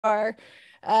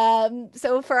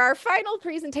So for our final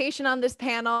presentation on this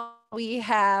panel, we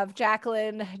have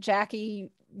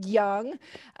Jackie Jung,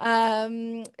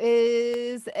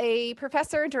 is a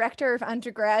professor and director of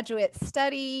undergraduate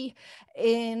study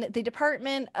in the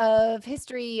Department of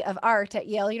History of Art at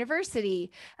Yale University.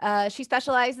 She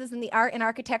specializes in the art and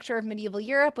architecture of medieval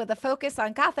Europe with a focus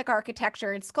on Gothic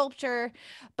architecture and sculpture,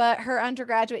 but her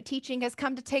undergraduate teaching has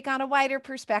come to take on a wider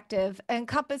perspective,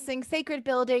 encompassing sacred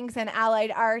buildings and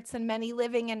allied arts and many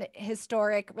living and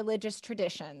historic religious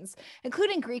traditions,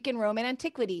 including Greek and Roman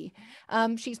antiquity.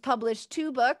 She's published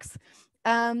 2 books,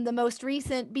 the most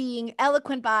recent being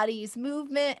Eloquent Bodies,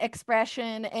 Movement,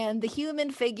 Expression, and the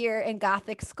Human Figure in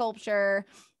Gothic Sculpture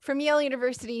from Yale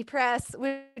University Press,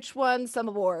 which won some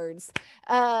awards.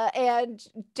 And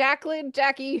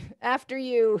Jackie, after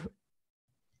you.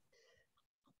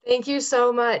 Thank you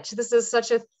so much. This is such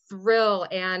a thrill,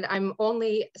 and I'm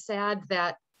only sad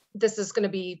that this is going to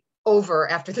be over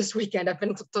after this weekend. I've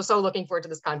been so looking forward to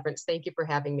this conference. Thank you for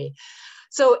having me.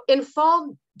 So in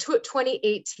fall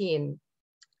 2018,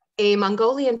 a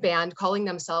Mongolian band calling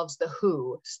themselves the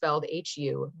Who, spelled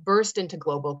H-U, burst into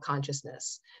global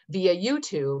consciousness via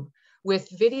YouTube with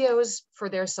videos for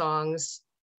their songs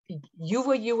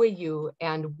Yuwa Yuwa Yu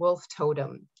and Wolf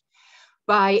Totem.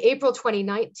 By April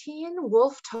 2019,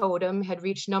 Wolf Totem had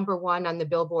reached #1 on the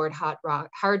Billboard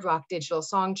Hard Rock Digital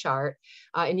Song Chart,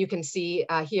 and you can see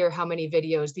here how many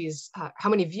views these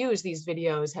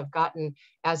videos have gotten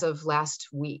as of last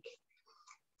week.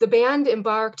 The band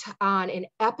embarked on an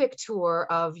epic tour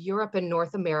of Europe and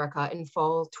North America in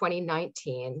fall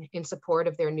 2019 in support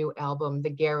of their new album, The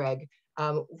Gareg,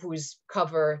 whose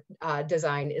cover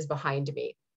design is behind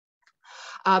me.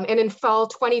 And in fall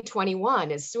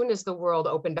 2021, as soon as the world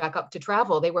opened back up to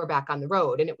travel, they were back on the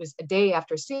road. And it was a day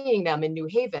after seeing them in New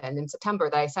Haven in September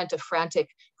that I sent a frantic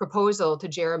proposal to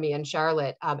Jeremy and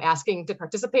Charlotte asking to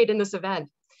participate in this event.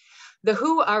 The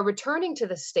Who are returning to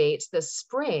the States this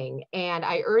spring, and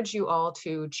I urge you all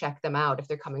to check them out if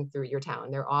they're coming through your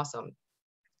town. They're awesome.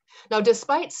 Now,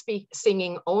 despite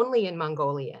singing only in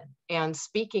Mongolian and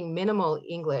speaking minimal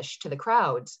English to the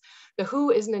crowds, The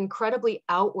Who is an incredibly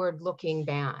outward-looking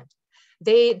band.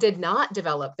 They did not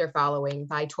develop their following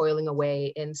by toiling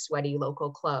away in sweaty local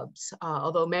clubs,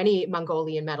 although many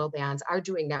Mongolian metal bands are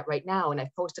doing that right now, and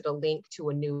I've posted a link to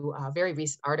a new, very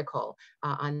recent article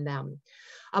on them.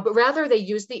 But rather, they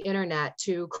used the internet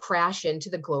to crash into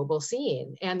the global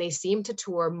scene, and they seem to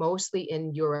tour mostly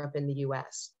in Europe and the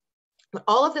US. But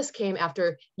all of this came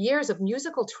after years of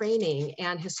musical training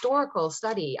and historical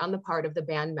study on the part of the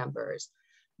band members.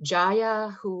 Jaya,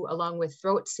 who along with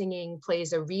throat singing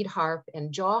plays a reed flute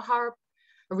and jaw harp.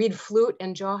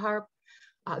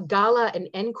 Gala and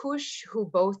Enkush, who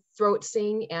both throat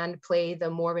sing and play the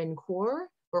morin khor,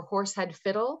 or horsehead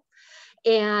fiddle.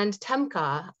 And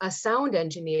Temka, a sound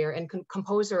engineer and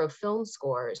composer of film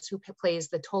scores, who plays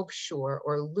the topshur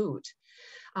or lute.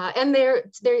 And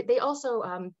they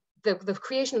also, the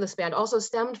creation of this band also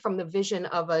stemmed from the vision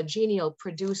of a genial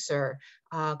producer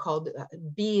called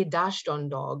B.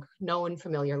 Dashtondog, known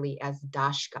familiarly as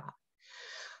Dashka.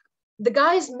 The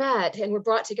guys met and were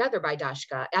brought together by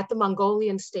Dashka at the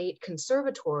Mongolian State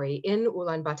Conservatory in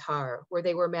Ulaanbataar, where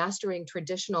they were mastering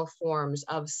traditional forms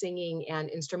of singing and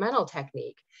instrumental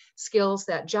technique, skills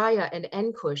that Jaya and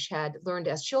Enkush had learned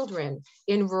as children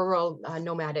in rural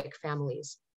nomadic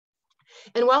families.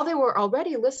 And while they were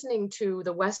already listening to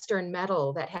the Western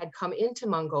metal that had come into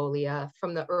Mongolia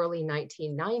from the early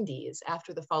 1990s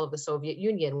after the fall of the Soviet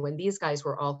Union, when these guys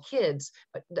were all kids,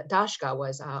 but Dashka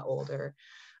was older,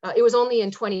 it was only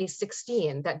in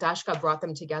 2016 that Dashka brought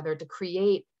them together to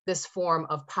create this form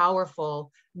of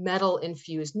powerful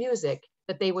metal-infused music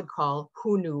that they would call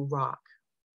Hunu rock.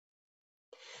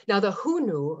 Now, the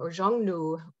Hunu, or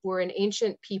Zhongnu, were an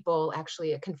ancient people,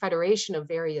 actually a confederation of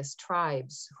various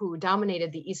tribes who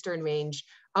dominated the eastern range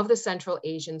of the Central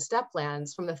Asian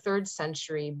steppes from the 3rd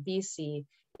century BC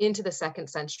into the 2nd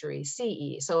century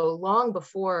CE, so long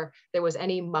before there was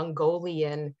any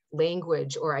Mongolian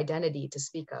language or identity to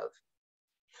speak of.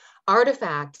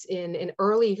 Artifacts in an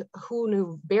early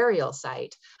Hunu burial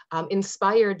site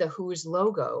inspired the Who's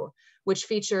logo, which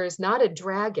features not a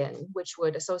dragon, which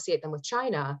would associate them with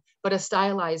China, but a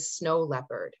stylized snow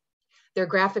leopard. Their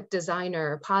graphic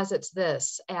designer posits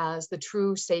this as the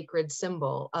true sacred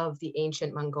symbol of the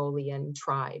ancient Mongolian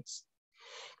tribes.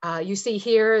 You see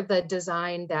here the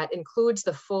design that includes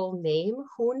the full name,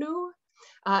 Hunu,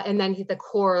 and then the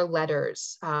core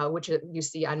letters, which you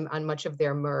see on much of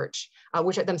their merch,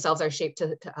 which themselves are shaped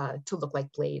to look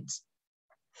like blades.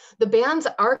 The band's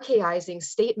archaizing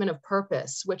statement of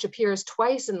purpose, which appears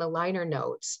twice in the liner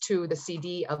notes to the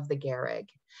CD of the Garrig,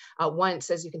 once,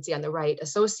 as you can see on the right,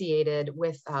 associated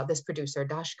with this producer,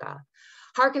 Dashka,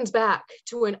 harkens back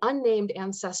to an unnamed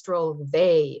ancestral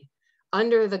they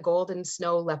under the golden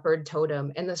snow leopard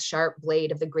totem and the sharp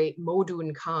blade of the great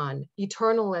Modun Khan,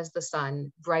 eternal as the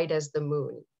sun, bright as the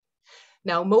moon.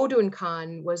 Now, Modun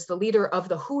Khan was the leader of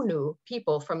the Hunu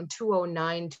people from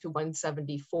 209 to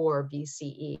 174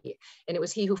 BCE. And it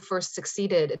was he who first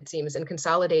succeeded, it seems, in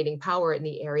consolidating power in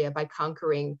the area by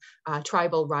conquering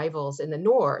tribal rivals in the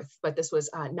north. But this was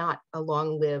not a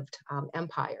long-lived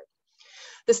empire.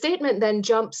 The statement then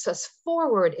jumps us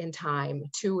forward in time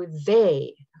to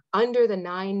they, under the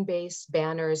 9 base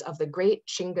banners of the great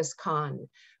Chinggis Khan,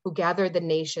 who gathered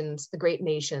the great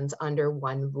nations under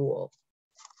one rule.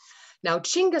 Now,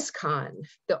 Chinggis Khan,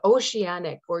 the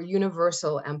oceanic or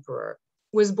universal emperor,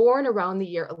 was born around the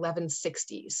year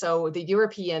 1160, so the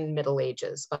European Middle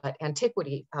Ages, but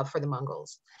antiquity for the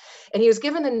Mongols. And he was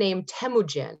given the name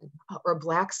Temujin, or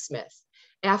blacksmith,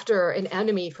 after an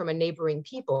enemy from a neighboring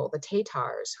people, the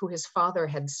Tatars, who his father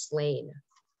had slain.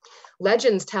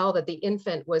 Legends tell that the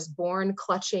infant was born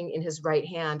clutching in his right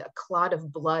hand a clot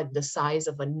of blood the size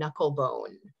of a knuckle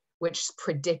bone, which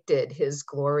predicted his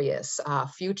glorious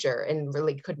future and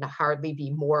really could hardly be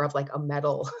more of like a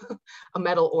metal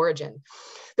origin.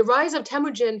 The rise of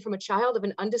Temujin from a child of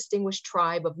an undistinguished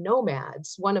tribe of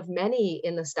nomads, one of many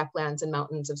in the steppes and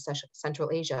mountains of Central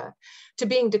Asia, to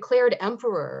being declared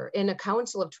emperor in a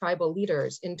council of tribal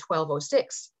leaders in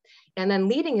 1206, and then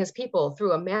leading his people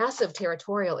through a massive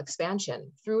territorial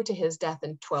expansion through to his death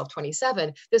in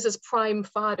 1227. This is prime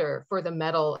fodder for the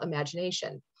metal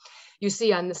imagination. You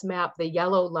see on this map the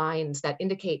yellow lines that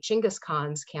indicate Chinggis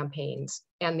Khan's campaigns,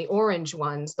 and the orange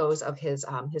ones, those of his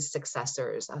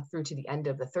successors through to the end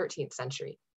of the 13th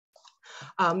century.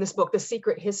 This book, The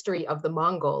Secret History of the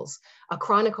Mongols, a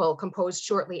chronicle composed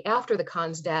shortly after the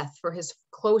Khan's death for his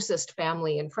closest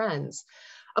family and friends,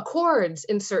 accords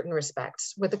in certain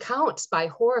respects with accounts by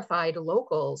horrified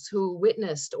locals who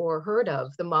witnessed or heard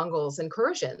of the Mongols'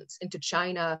 incursions into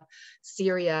China,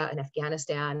 Syria, and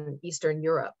Afghanistan, Eastern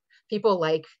Europe. People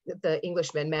like the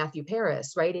Englishman Matthew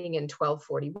Paris, writing in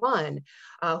 1241,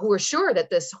 who were sure that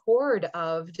this horde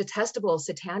of detestable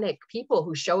satanic people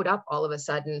who showed up all of a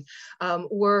sudden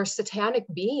were satanic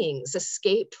beings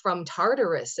escaped from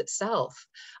Tartarus itself,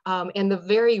 and the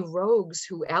very rogues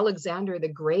who Alexander the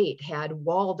Great had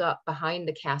walled up behind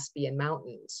the Caspian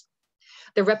Mountains.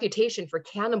 Their reputation for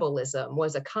cannibalism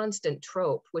was a constant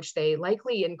trope, which they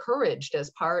likely encouraged as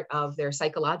part of their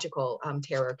psychological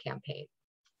terror campaign.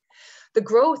 The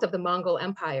growth of the Mongol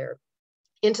Empire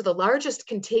into the largest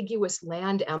contiguous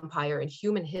land empire in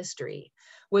human history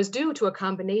was due to a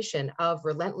combination of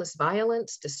relentless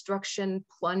violence, destruction,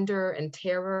 plunder, and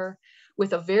terror,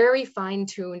 with a very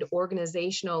fine-tuned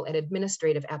organizational and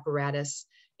administrative apparatus,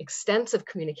 extensive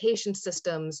communication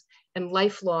systems, and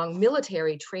lifelong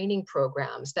military training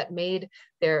programs that made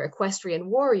their equestrian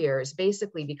warriors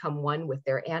basically become one with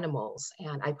their animals.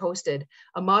 And I posted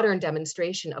a modern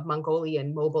demonstration of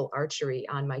Mongolian mobile archery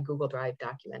on my Google Drive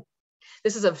document.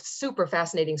 This is a super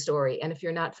fascinating story, and if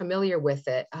you're not familiar with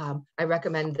it, I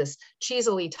recommend this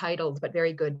cheesily titled but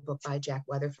very good book by Jack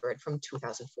Weatherford from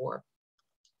 2004.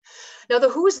 Now, The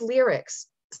Who's lyrics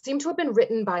seem to have been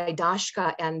written by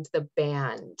Dashka and the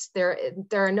band. There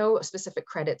are no specific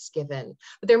credits given,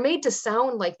 but they're made to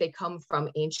sound like they come from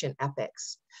ancient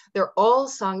epics. They're all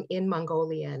sung in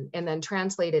Mongolian and then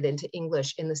translated into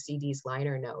English in the CD's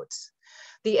liner notes.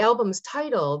 The album's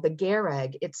title, the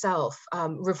Garrig itself,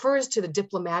 refers to the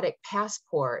diplomatic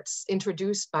passports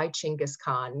introduced by Chinggis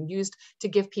Khan, used to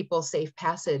give people safe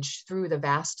passage through the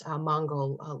vast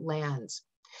Mongol lands.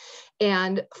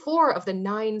 And 4 of the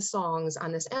 9 songs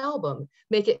on this album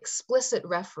make explicit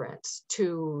reference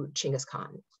to Chinggis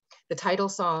Khan. The title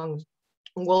song,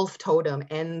 Wolf Totem,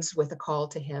 ends with a call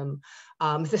to him.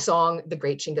 The song, The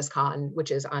Great Chinggis Khan, which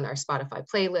is on our Spotify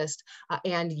playlist,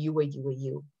 and Yua Yua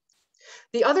Yu.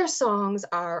 The other songs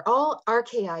are all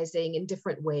archaizing in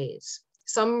different ways.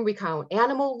 Some recount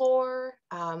animal lore,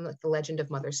 like the legend of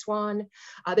Mother Swan.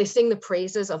 They sing the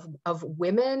praises of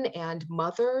women and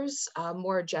mothers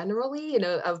more generally,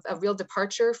 a real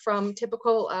departure from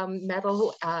typical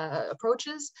metal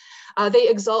approaches. They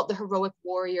exalt the heroic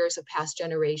warriors of past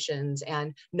generations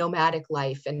and nomadic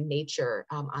life and nature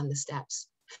on the steppes.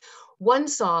 One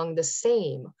song, The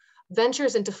Same,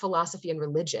 ventures into philosophy and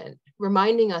religion,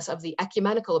 reminding us of the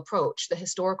ecumenical approach the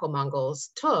historical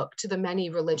Mongols took to the many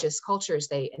religious cultures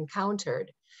they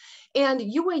encountered. And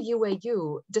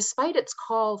UAU, despite its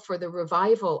call for the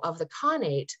revival of the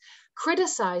Khanate,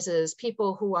 criticizes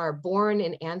people who are born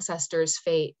in ancestors'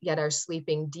 fate, yet are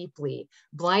sleeping deeply,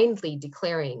 blindly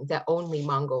declaring that only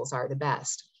Mongols are the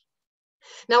best.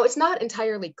 Now, it's not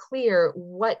entirely clear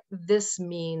what this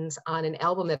means on an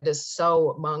album that is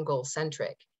so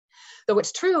Mongol-centric. Though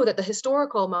it's true that the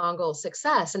historical Mongol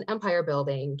success in empire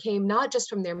building came not just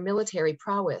from their military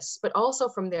prowess, but also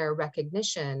from their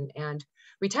recognition and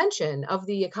retention of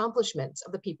the accomplishments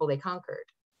of the people they conquered.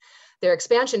 Their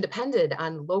expansion depended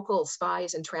on local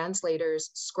spies and translators,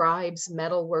 scribes,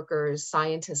 metal workers,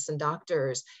 scientists and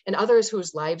doctors, and others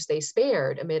whose lives they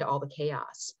spared amid all the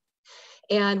chaos.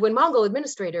 And when Mongol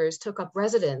administrators took up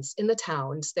residence in the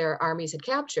towns their armies had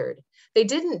captured, they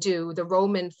didn't do the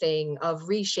Roman thing of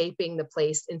reshaping the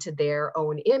place into their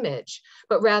own image,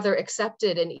 but rather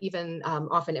accepted and even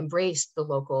often embraced the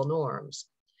local norms.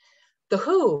 The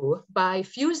Who, by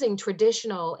fusing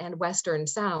traditional and Western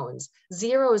sounds,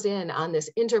 zeroes in on this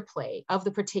interplay of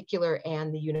the particular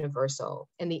and the universal,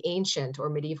 and the ancient or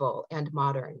medieval and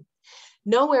modern.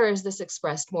 Nowhere is this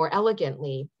expressed more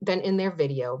elegantly than in their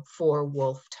video for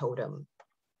Wolf Totem.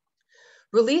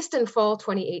 Released in fall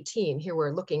 2018, here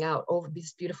we're looking out over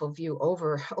this beautiful view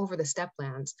over the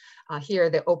stepplands. Here,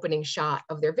 the opening shot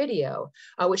of their video,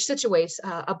 which situates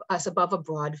us above a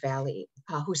broad valley,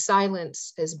 whose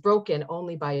silence is broken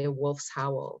only by a wolf's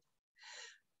howl.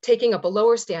 Taking up a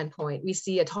lower standpoint, we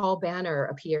see a tall banner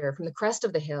appear from the crest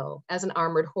of the hill as an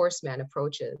armored horseman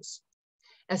approaches.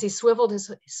 As he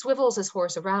swivels his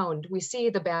horse around, we see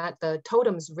the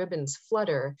totem's ribbons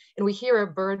flutter, and we hear a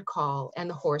bird call and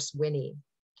the horse whinny.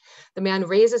 The man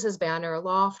raises his banner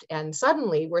aloft, and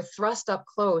suddenly we're thrust up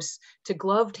close to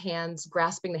gloved hands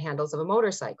grasping the handles of a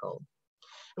motorcycle.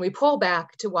 And we pull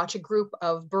back to watch a group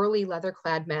of burly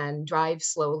leather-clad men drive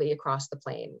slowly across the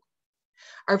plain.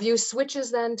 Our view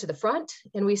switches then to the front,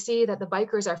 and we see that the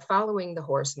bikers are following the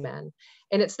horsemen.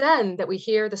 And it's then that we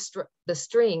hear the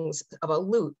strings of a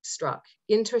lute struck,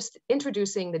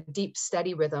 introducing the deep,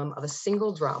 steady rhythm of a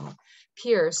single drum,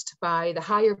 pierced by the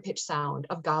higher pitch sound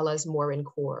of Gala's Morin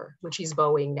core, which he's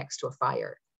bowing next to a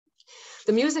fire.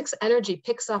 The music's energy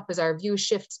picks up as our view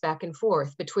shifts back and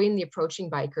forth between the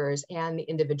approaching bikers and the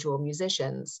individual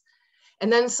musicians.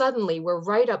 And then suddenly we're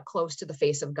right up close to the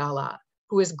face of Gala,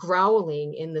 who is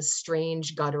growling in this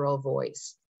strange guttural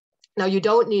voice. Now, you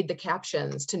don't need the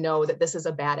captions to know that this is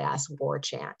a badass war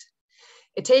chant.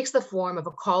 It takes the form of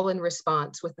a call and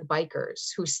response with the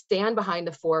bikers who stand behind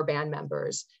the four band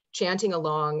members, chanting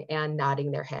along and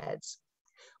nodding their heads.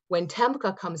 When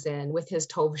Temka comes in with his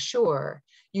Tov Shur,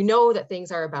 you know that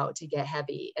things are about to get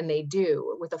heavy, and they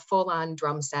do, with a full-on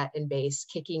drum set and bass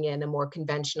kicking in a more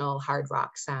conventional hard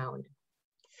rock sound.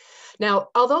 Now,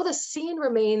 although the scene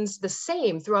remains the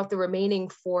same throughout the remaining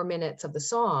 4 minutes of the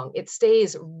song, it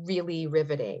stays really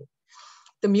riveting.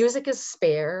 The music is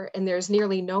spare, and there's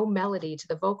nearly no melody to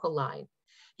the vocal line.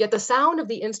 Yet the sound of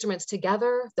the instruments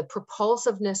together, the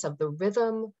propulsiveness of the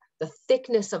rhythm, the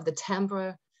thickness of the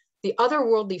timbre, the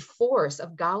otherworldly force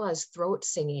of Gala's throat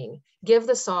singing give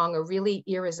the song a really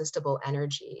irresistible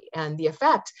energy. And the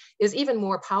effect is even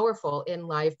more powerful in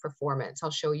live performance. I'll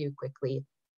show you quickly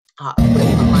a clip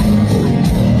from my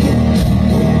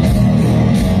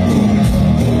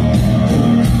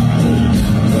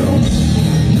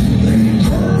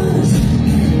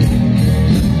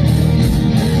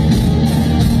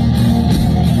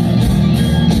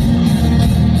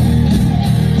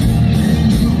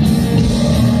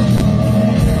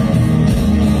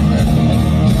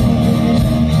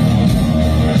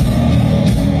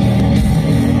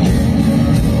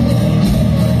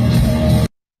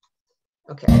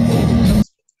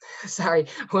Sorry,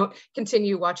 I won't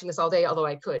continue watching this all day, although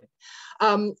I could.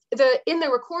 In the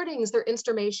recordings, their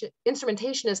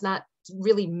instrumentation is not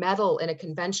really metal in a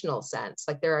conventional sense.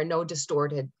 Like there are no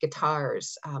distorted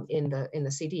guitars in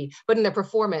the CD, but in their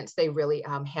performance, they really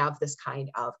have this kind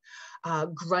of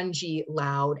grungy,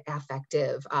 loud,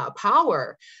 affective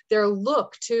power. Their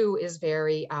look too is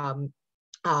very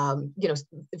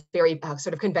very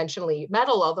sort of conventionally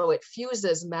metal, although it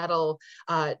fuses metal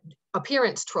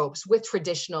appearance tropes with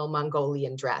traditional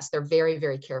Mongolian dress. They're very,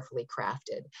 very carefully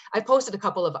crafted. I posted a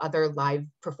couple of other live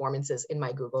performances in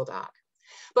my Google Doc.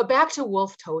 But back to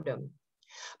Wolf Totem.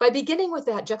 By beginning with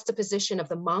that juxtaposition of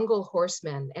the Mongol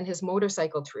horseman and his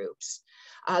motorcycle troops,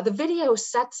 the video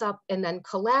sets up and then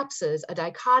collapses a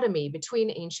dichotomy between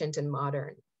ancient and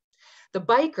modern. The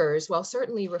bikers, while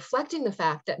certainly reflecting the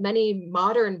fact that many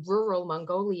modern rural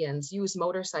Mongolians use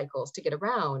motorcycles to get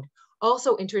around,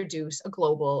 also introduce a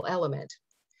global element.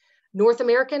 North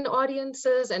American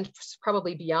audiences and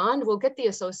probably beyond will get the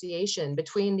association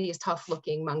between these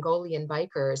tough-looking Mongolian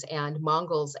bikers and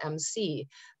Mongols MC,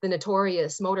 the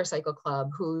notorious motorcycle club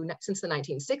who, since the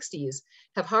 1960s,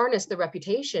 have harnessed the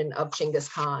reputation of Genghis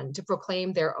Khan to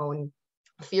proclaim their own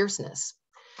fierceness.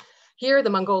 Here, the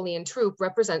Mongolian troupe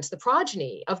represents the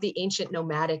progeny of the ancient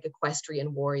nomadic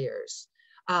equestrian warriors,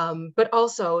 but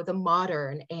also the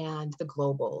modern and the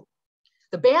global.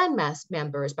 The band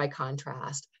members, by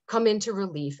contrast, come into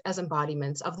relief as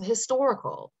embodiments of the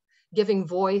historical, giving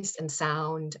voice and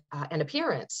sound and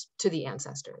appearance to the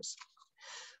ancestors.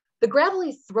 The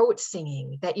gravelly throat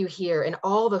singing that you hear in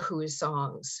all the Who's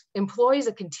songs employs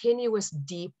a continuous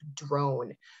deep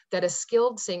drone that a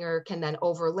skilled singer can then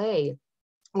overlay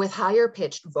with higher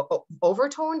pitched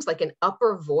overtones, like an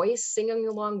upper voice singing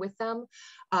along with them.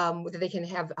 They can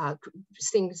have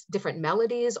sing different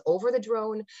melodies over the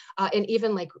drone, and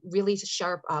even like really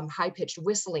sharp, high pitched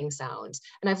whistling sounds.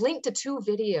 And I've linked to 2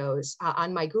 videos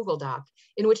on my Google Doc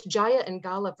in which Jaya and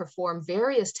Gala perform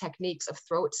various techniques of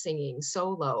throat singing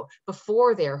solo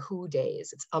before their Who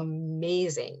days. It's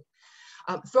amazing.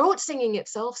 Throat singing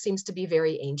itself seems to be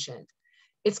very ancient.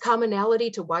 Its commonality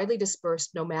to widely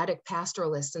dispersed nomadic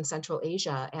pastoralists in Central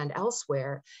Asia and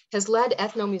elsewhere has led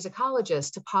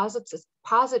ethnomusicologists to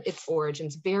posit its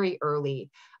origins very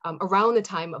early, around the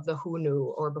time of the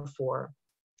Hunu or before.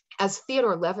 As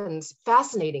Theodore Levin's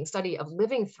fascinating study of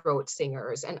living throat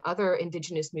singers and other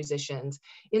indigenous musicians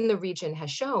in the region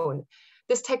has shown,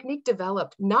 this technique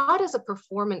developed not as a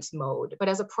performance mode, but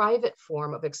as a private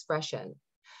form of expression.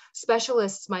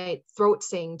 Specialists might throat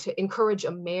sing to encourage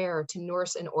a mare to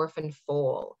nurse an orphan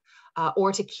foal,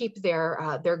 or to keep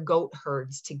their goat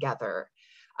herds together.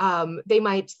 They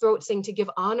might throat sing to give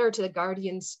honor to the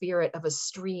guardian spirit of a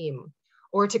stream,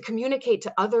 or to communicate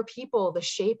to other people the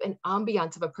shape and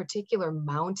ambiance of a particular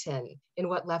mountain in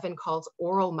what Levin calls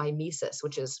oral mimesis,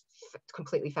 which is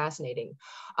completely fascinating,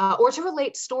 or to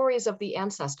relate stories of the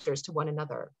ancestors to one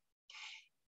another.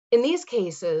 In these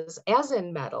cases, as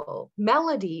in metal,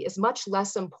 melody is much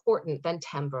less important than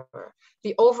timbre.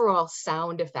 The overall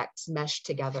sound effects mesh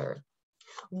together.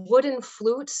 Wooden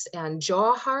flutes and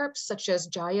jaw harps, such as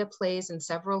Jaya plays in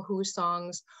several Who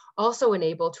songs, also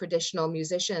enable traditional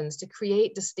musicians to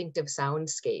create distinctive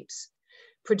soundscapes,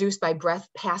 produced by breath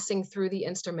passing through the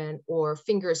instrument or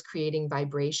fingers creating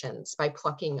vibrations by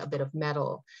plucking a bit of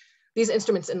metal. These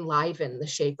instruments enliven the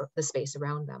shape of the space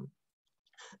around them.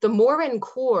 The Morin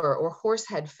Kor, or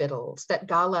horsehead fiddles, that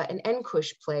Gala and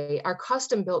Enkush play are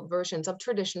custom-built versions of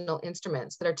traditional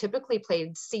instruments that are typically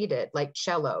played seated, like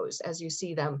cellos, as you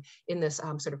see them in this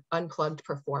sort of unplugged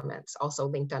performance, also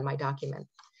linked on my document.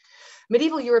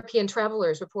 Medieval European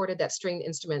travelers reported that stringed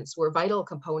instruments were vital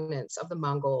components of the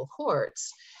Mongol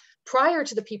courts. Prior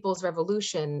to the People's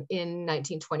Revolution in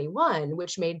 1921,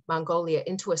 which made Mongolia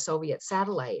into a Soviet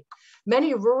satellite,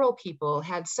 many rural people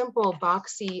had simple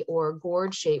boxy or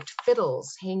gourd-shaped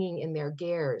fiddles hanging in their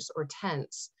gers or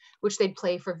tents, which they'd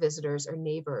play for visitors or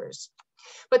neighbors.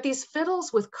 But these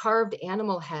fiddles with carved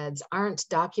animal heads aren't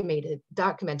documented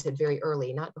very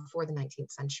early, not before the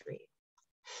 19th century.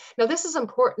 Now, this is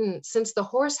important since the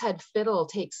horsehead fiddle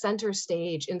takes center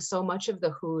stage in so much of the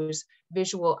Who's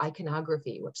visual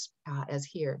iconography, as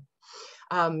here.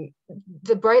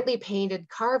 The brightly painted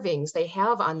carvings they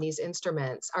have on these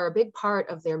instruments are a big part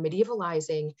of their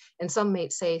medievalizing, and some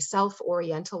might say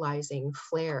self-orientalizing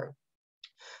flair.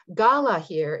 Gala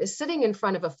here is sitting in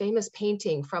front of a famous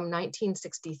painting from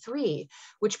 1963,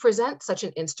 which presents such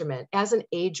an instrument as an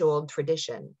age-old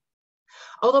tradition.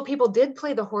 Although people did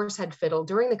play the horsehead fiddle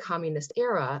during the communist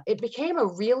era, it became a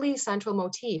really central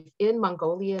motif in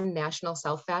Mongolian national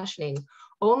self-fashioning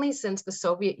only since the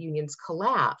Soviet Union's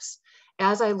collapse,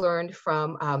 as I learned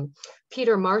from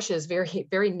Peter Marsh's very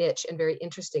niche and very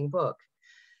interesting book.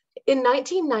 In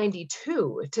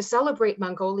 1992, to celebrate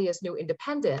Mongolia's new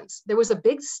independence, there was a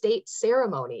big state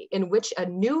ceremony in which a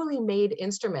newly made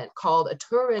instrument called a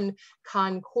Turin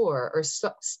Kankor, or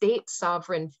state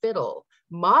sovereign fiddle,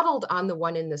 modeled on the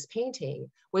one in this painting,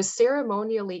 was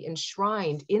ceremonially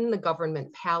enshrined in the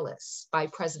government palace by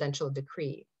presidential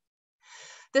decree.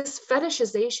 This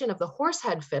fetishization of the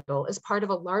horsehead fiddle is part of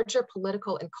a larger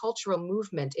political and cultural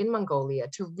movement in Mongolia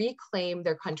to reclaim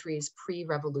their country's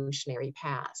pre-revolutionary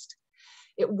past.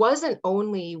 It wasn't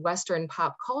only Western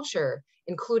pop culture,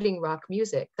 including rock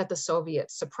music, that the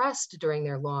Soviets suppressed during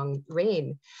their long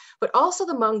reign, but also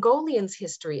the Mongolians'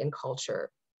 history and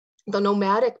culture, the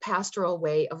nomadic pastoral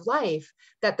way of life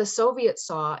that the Soviets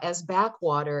saw as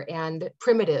backwater and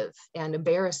primitive and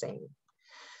embarrassing.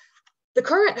 The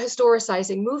current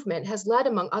historicizing movement has led,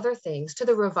 among other things, to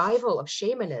the revival of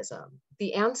shamanism.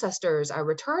 The ancestors are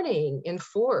returning in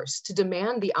force to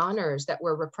demand the honors that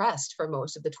were repressed for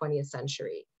most of the 20th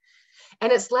century.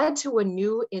 And it's led to a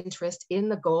new interest in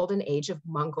the golden age of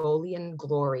Mongolian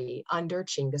glory under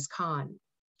Genghis Khan.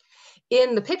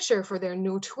 In the picture for their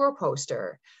new tour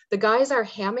poster, the guys are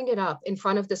hamming it up in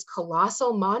front of this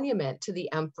colossal monument to the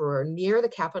emperor near the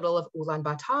capital of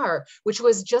Ulaanbataar, which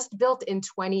was just built in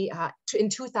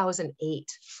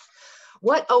 2008.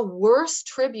 What a worse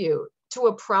tribute to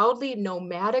a proudly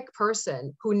nomadic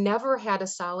person who never had a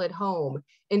solid home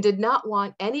and did not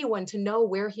want anyone to know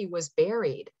where he was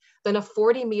buried than a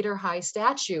 40-meter high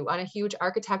statue on a huge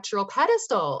architectural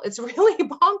pedestal. It's really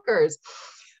bonkers.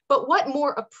 But what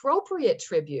more appropriate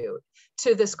tribute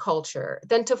to this culture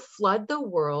than to flood the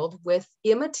world with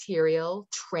immaterial,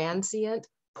 transient,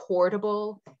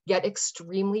 portable, yet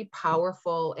extremely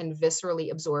powerful and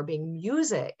viscerally absorbing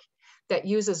music that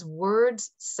uses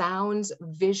words, sounds,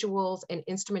 visuals, and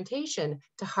instrumentation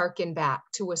to harken back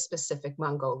to a specific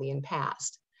Mongolian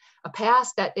past. A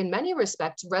past that in many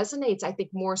respects resonates, I think,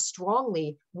 more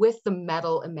strongly with the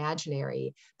metal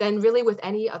imaginary than really with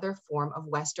any other form of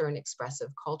Western expressive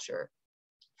culture.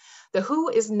 The Who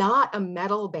is not a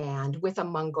metal band with a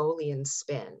Mongolian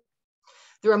spin.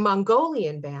 They're a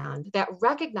Mongolian band that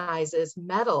recognizes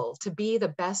metal to be the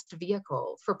best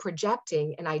vehicle for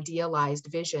projecting an idealized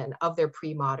vision of their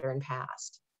pre-modern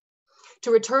past.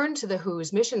 To return to the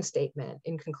Who's mission statement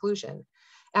in conclusion,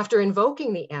 after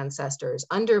invoking the ancestors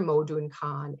under Modun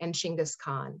Khan and Genghis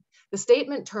Khan, the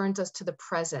statement turns us to the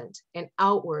present and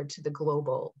outward to the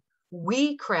global.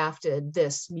 We crafted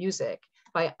this music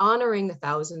by honoring the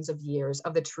thousands of years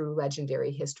of the true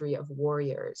legendary history of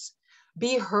warriors.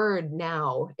 Be heard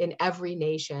now in every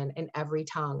nation and every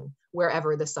tongue,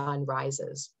 wherever the sun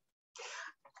rises.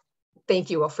 Thank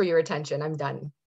you all for your attention. I'm done.